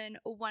convention,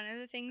 one of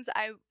the things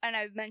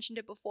I've mentioned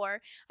it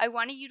before, I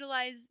want to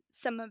utilize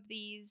some of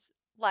these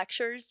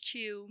lectures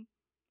to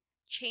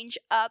change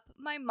up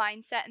my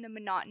mindset and the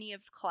monotony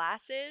of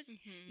classes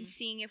and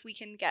seeing if we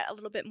can get a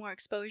little bit more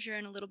exposure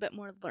and a little bit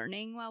more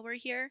learning while we're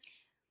here.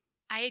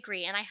 I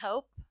agree. And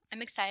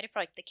I'm excited for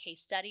like the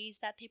case studies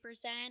that they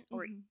present,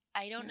 or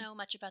I don't know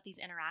much about these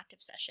interactive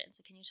sessions.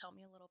 So can you tell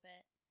me a little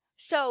bit?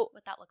 So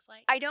what that looks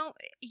like?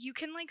 You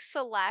can like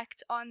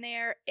select on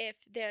there if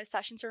the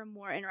sessions are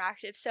more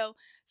interactive. So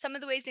some of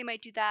the ways they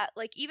might do that,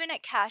 like even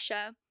at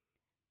ASHA,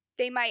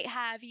 they might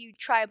have you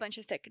try a bunch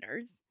of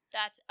thickeners.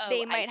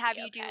 They might have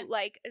you do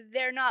like,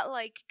 they're not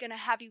like gonna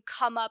have you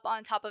come up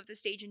on top of the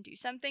stage and do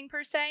something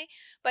per se,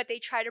 but they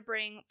try to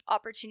bring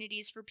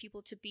opportunities for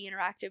people to be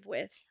interactive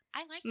with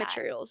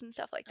materials and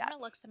stuff like that. I'm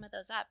gonna look some of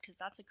those up because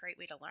that's a great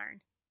way to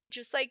learn.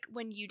 Just like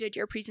when you did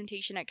your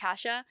presentation at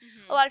ASHA,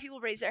 a lot of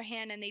people raise their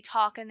hand and they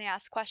talk and they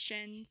ask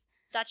questions.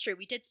 That's true.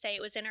 We did say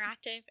it was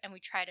interactive and we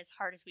tried as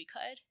hard as we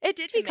could. It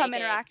did become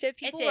interactive.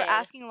 People were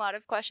asking a lot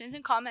of questions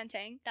and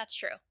commenting. That's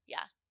true.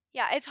 Yeah.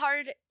 Yeah, it's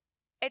hard.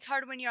 It's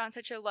hard when you're on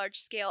such a large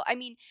scale. I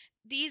mean,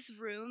 these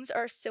rooms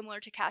are similar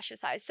to ASHA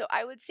size. So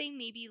I would say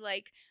maybe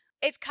like,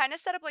 it's kind of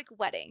set up like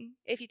wedding,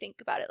 if you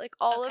think about it. Like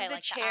all of the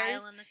like chairs.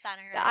 the aisle in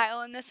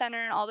the center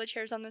And all the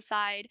chairs on the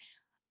side.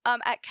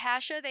 At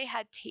ASHA, they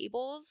had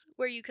tables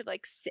where you could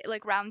like sit,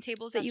 like round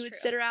tables that you would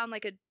sit around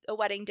like a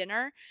wedding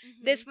dinner.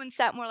 This one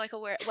set more like a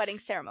wedding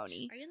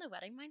ceremony. Are you in the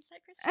wedding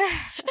mindset, Kristen?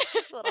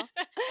 Just a little.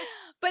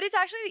 But it's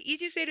actually the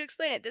easiest way to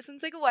explain it. This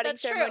one's like a wedding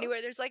ceremony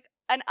where there's like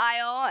an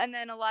aisle and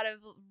then a lot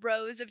of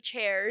rows of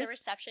chairs. The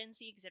reception's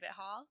the exhibit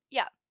hall.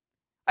 Yeah.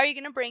 Are you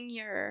going to bring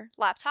your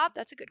laptop?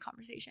 That's a good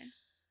conversation.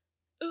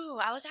 Ooh,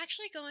 I was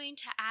actually going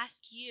to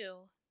ask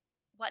you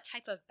what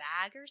type of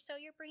bag or so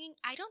you're bringing.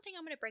 I don't think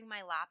I'm going to bring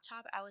my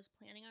laptop. I was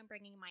planning on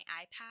bringing my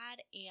iPad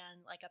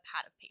and like a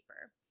pad of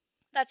paper.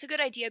 That's a good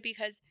idea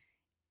because,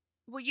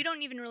 well, you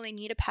don't even really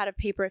need a pad of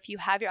paper if you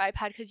have your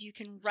iPad because you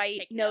can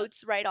write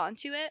notes right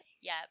onto it.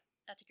 Yeah,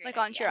 that's a great idea.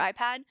 Like onto your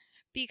iPad.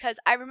 Because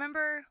I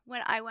remember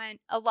when I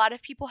went, a lot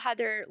of people had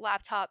their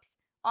laptops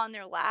on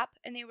their lap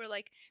and they were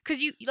like,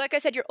 because you, like I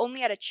said, you're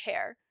only at a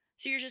chair.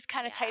 So you're just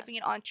kind of typing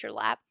it onto your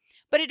lap.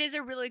 But it is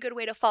a really good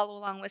way to follow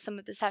along with some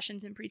of the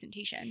sessions and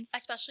presentations.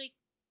 Especially,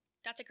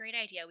 that's a great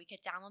idea. We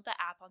could download the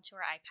app onto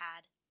our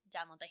iPad,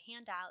 download the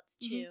handouts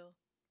too,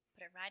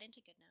 put it right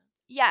into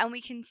GoodNotes. Yeah, and we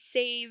can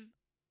save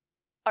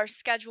our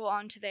schedule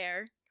onto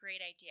there.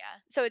 Great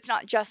idea. So it's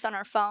not just on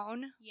our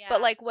phone,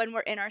 but like when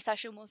we're in our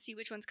session, we'll see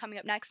which one's coming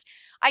up next.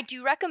 I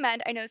do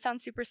recommend, I know it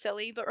sounds super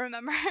silly, but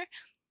remember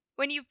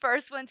when you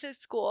first went to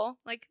school,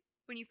 like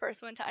when you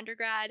first went to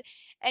undergrad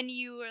and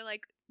you were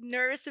like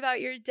nervous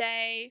about your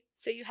day,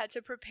 so you had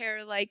to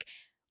prepare like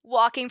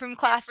walking from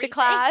class to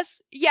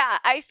class. Yeah,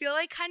 I feel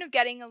like kind of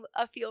getting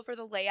a feel for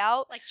the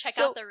layout. Like check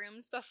out the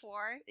rooms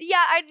before.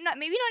 Yeah,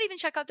 maybe not even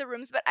check out the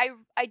rooms, but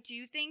I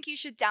do think you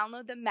should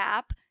download the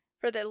map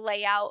for the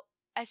layout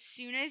as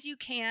soon as you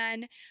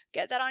can.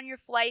 Get that on your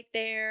flight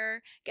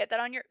there, get that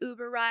on your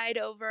Uber ride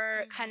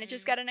over, kind of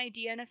just get an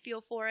idea and a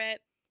feel for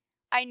it.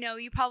 I know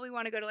you probably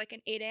want to go to like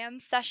an 8 a.m.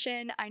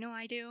 session. I know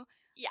I do.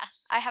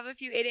 Yes. I have a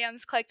few 8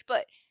 a.m.s clicked,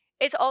 but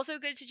it's also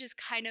good to just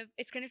kind of,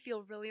 it's going to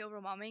feel really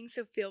overwhelming,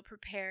 so feel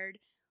prepared.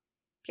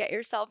 Get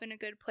yourself in a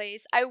good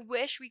place. I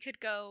wish we could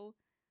go,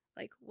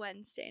 like,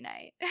 Wednesday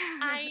night.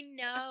 I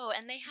know,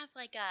 and they have,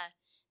 like,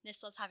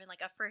 Nistla's having, like,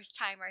 a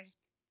first-timer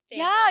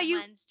thing on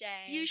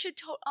Wednesday. You should,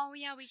 oh,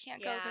 yeah, we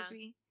can't go because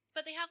we...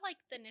 But they have, like,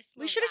 the Nistla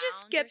We should have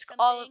just skipped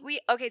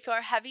okay, so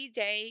our heavy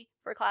day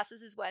for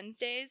classes is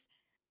Wednesdays.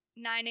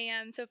 9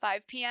 a.m. to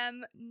 5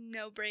 p.m.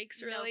 No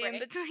breaks, really, in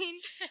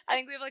between. I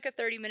think we have, like, a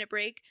 30-minute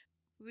break.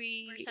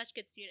 We're such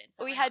good students.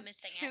 We had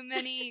too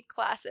many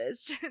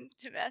classes to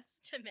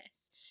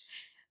miss.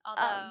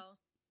 Although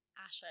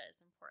ASHA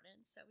is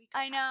important, so we could.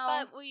 I know.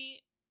 But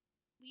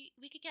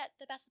we could get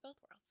the best of both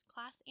worlds,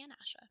 class and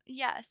ASHA.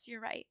 Yes,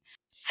 you're right.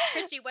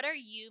 Christy, what are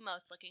you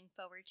most looking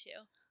forward to?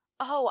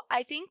 Oh,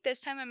 I think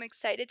this time I'm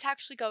excited to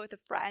actually go with a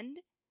friend.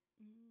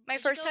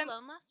 Did you go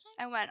alone last time?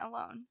 I went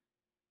alone.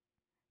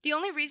 The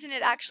only reason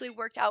it actually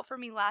worked out for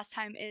me last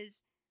time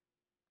is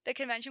the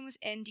convention was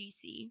in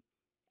DC.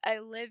 I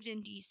lived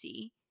in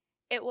DC.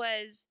 It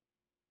was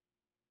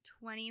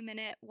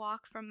 20-minute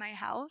walk from my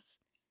house.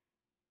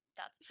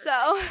 That's perfect.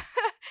 So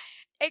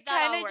it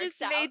kind of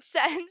just made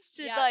sense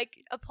to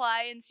like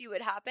apply and see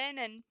what happened,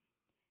 and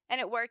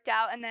it worked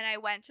out. And then I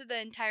went to the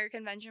entire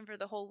convention for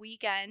the whole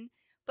weekend.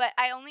 But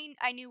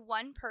I knew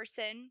one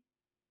person,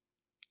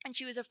 and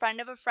she was a friend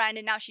of a friend,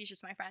 and now she's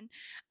just my friend.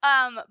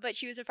 But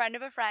she was a friend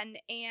of a friend,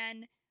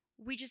 and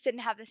we just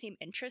didn't have the same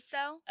interests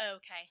though.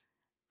 Okay.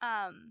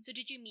 So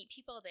did you meet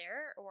people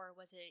there, or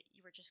was it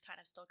you were just kind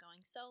of still going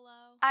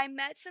solo? I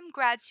met some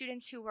grad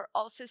students who were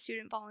also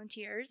student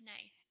volunteers.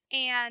 Nice.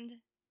 And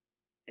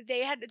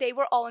they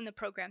were all in the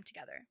program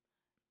together.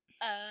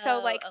 So,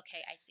 like,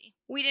 okay, I see.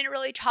 We didn't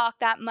really talk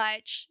that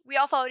much. We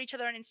all followed each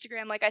other on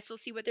Instagram. Like, I still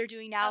see what they're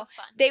doing now. Oh,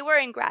 fun. They were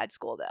in grad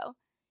school, though.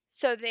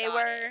 So they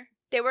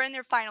were in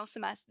their final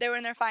semester. They were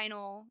in their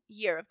final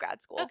year of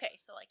grad school. Okay,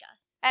 so like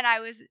us. And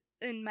I was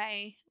in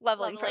my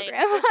leveling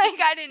program. Like,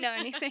 I didn't know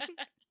anything.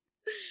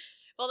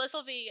 Well, this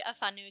will be a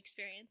fun new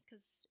experience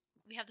because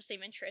we have the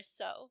same interests,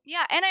 so.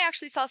 Yeah, and I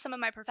actually saw some of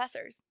my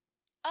professors.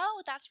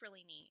 Oh, that's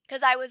really neat.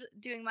 Because I was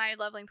doing my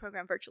leveling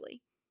program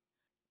virtually.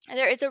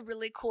 There is a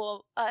really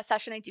cool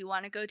session I do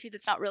want to go to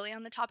that's not really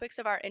on the topics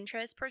of our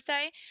interest per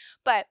se,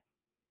 but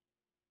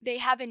they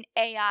have an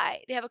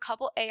AI. They have a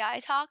couple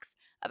AI talks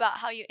about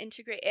how you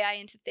integrate AI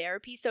into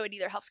therapy. So it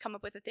either helps come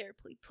up with a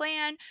therapy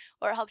plan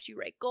or it helps you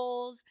write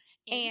goals,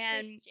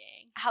 and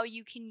how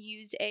you can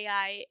use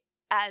AI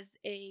as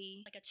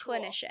a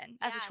clinician,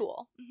 as a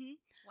tool. Mm-hmm.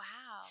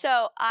 Wow.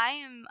 So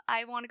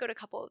I want to go to a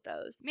couple of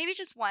those. Maybe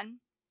just one.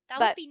 That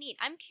would be neat.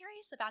 I'm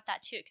curious about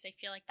that too, because I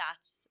feel like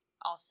that's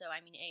also, I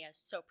mean, AI is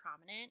so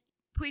prominent.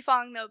 Pui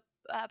Fong, the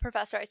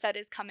professor I said,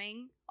 is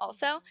coming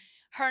also.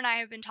 Mm-hmm. Her and I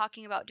have been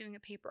talking about doing a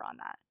paper on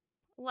that.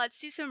 Let's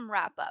do some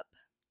wrap up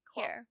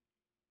here.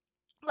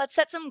 Let's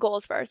set some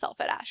goals for ourselves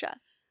at ASHA.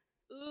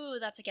 Ooh,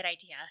 that's a good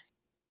idea.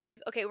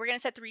 Okay, we're going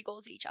to set 3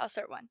 goals each. I'll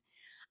start one.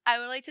 I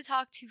would like to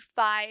talk to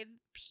 5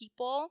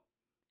 people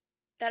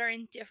that are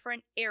in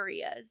different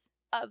areas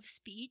of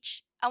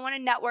speech. I want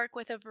to network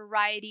with a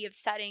variety of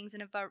settings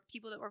and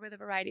people that work with a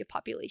variety of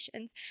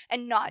populations,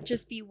 and not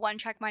just be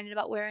one-track minded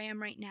about where I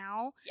am right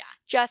now. Yeah.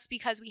 Just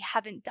because we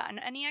haven't done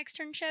any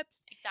externships.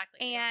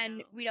 Exactly.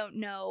 And we don't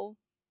know.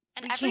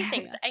 And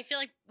everything. I feel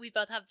like we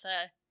both have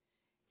the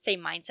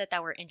same mindset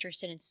that we're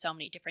interested in so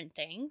many different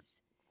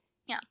things.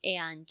 Yeah.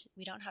 And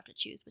we don't have to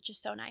choose, which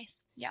is so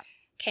nice. Yeah.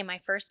 Okay,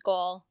 my first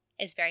goal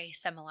is very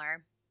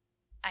similar.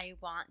 I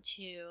want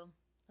to,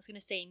 I was going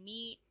to say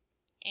meet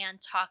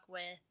and talk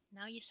with,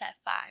 now you said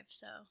 5,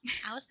 so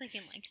I was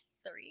thinking like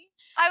 3.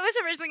 I was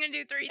originally going to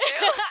do 3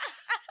 too.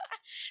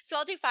 So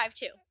I'll do 5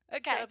 too.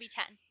 Okay. So it'll be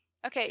 10.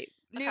 Okay,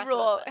 new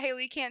rule.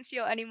 Hayley can't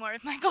steal any more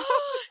of my goals.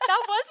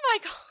 That was my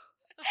goal.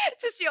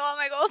 To steal all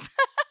my goals.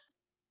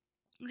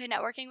 Okay,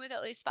 networking with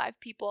at least 5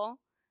 people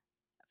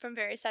from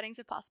various settings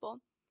if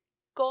possible.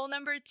 Goal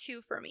number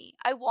 2 for me.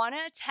 I want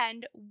to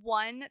attend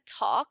one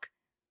talk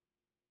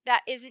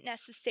that isn't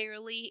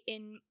necessarily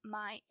in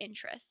my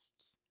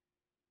interests.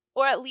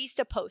 Or at least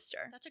a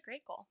poster. That's a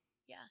great goal.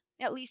 Yeah.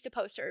 At least a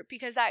poster,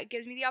 because that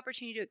gives me the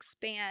opportunity to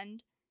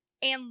expand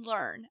and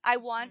learn. I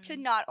want to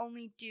not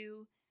only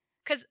do,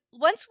 because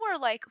once we're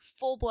like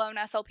full-blown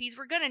SLPs,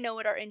 we're going to know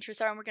what our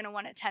interests are and we're going to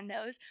want to attend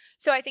those.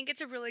 So I think it's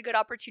a really good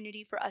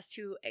opportunity for us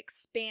to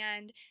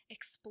expand,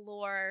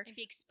 explore. And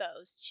be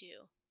exposed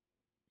to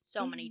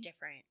so many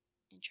different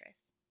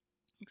interests.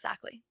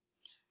 Exactly.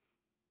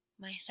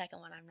 My second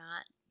one, I'm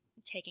not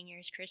taking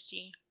yours,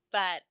 Christy,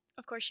 but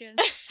of course she is.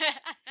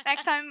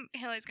 Next time,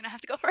 Hayley's going to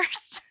have to go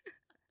first.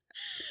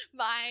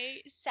 My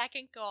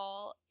second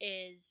goal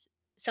is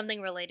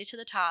something related to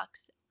the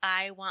talks.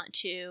 I want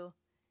to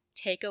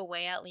take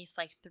away at least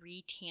like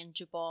 3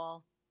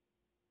 tangible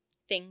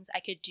things I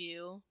could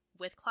do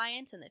with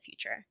clients in the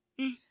future.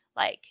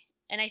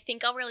 And I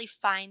think I'll really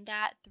find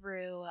that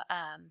through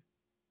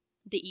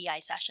the EI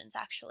sessions,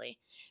 actually,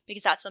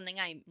 because that's something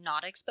I'm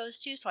not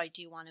exposed to. So I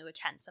do want to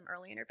attend some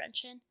early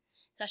intervention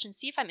sessions,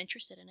 see if I'm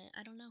interested in it.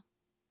 I don't know.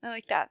 I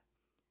like that.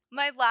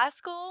 My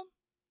last goal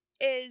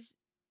is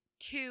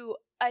to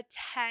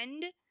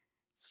attend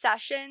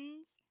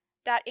sessions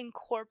that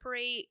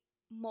incorporate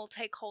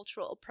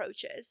multicultural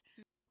approaches.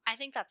 I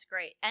think that's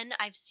great. And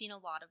I've seen a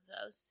lot of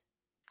those.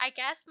 I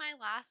guess my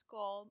last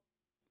goal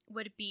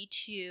would be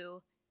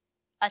to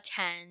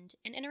attend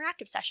an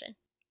interactive session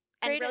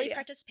and really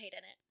participate in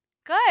it.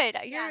 Good.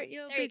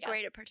 You'll be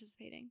great at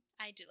participating.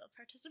 I do love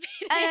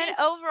participating. And then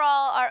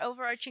overall, our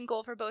overarching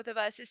goal for both of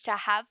us is to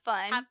have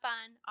fun. Have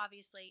fun,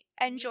 obviously.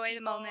 Enjoy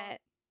the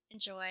moment.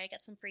 Enjoy,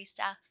 get some free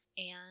stuff.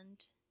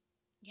 And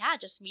yeah,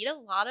 just meet a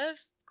lot of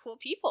cool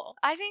people.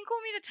 I think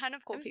we'll meet a ton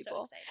of cool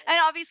people. So excited. And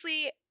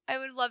obviously, I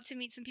would love to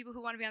meet some people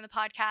who want to be on the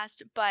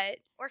podcast, but...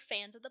 Or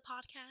fans of the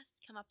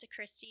podcast, come up to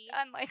Christy.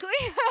 Unlikely.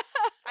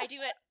 I do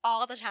it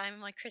all the time.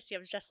 I'm like, Christy, I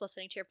was just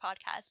listening to your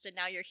podcast, and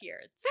now you're here.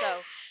 It's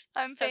so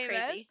famous.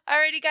 crazy.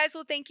 Alrighty, guys.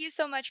 Well, thank you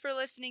so much for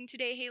listening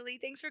today, Hayley.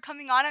 Thanks for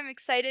coming on. I'm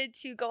excited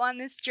to go on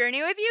this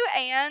journey with you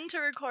and to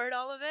record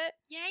all of it.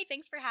 Yay,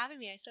 thanks for having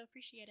me. I so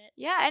appreciate it.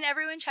 Yeah, and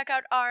everyone check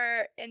out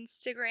our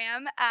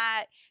Instagram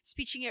at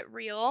Speeching It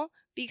Real,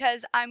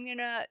 because I'm going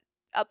to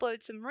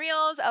upload some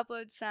reels,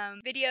 upload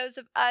some videos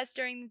of us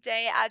during the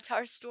day, add to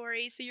our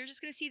story. So you're just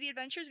going to see the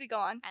adventures we go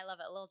on. I love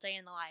it. A little day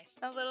in the life.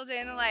 A little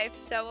day in the life.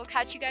 So we'll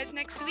catch you guys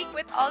next week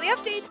with all the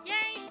updates.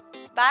 Yay!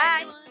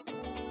 Bye!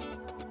 Everyone.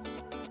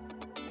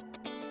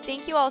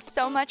 Thank you all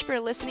so much for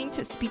listening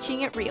to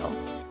Speeching It Real.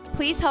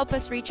 Please help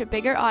us reach a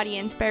bigger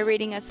audience by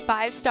rating us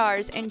 5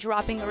 stars and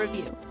dropping a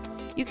review.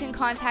 You can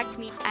contact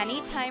me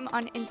anytime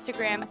on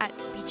Instagram at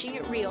Speeching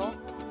It Real,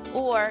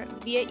 or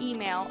via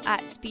email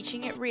at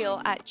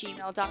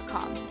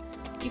speechingitreal@gmail.com.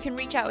 You can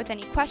reach out with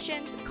any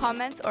questions,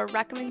 comments, or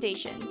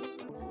recommendations.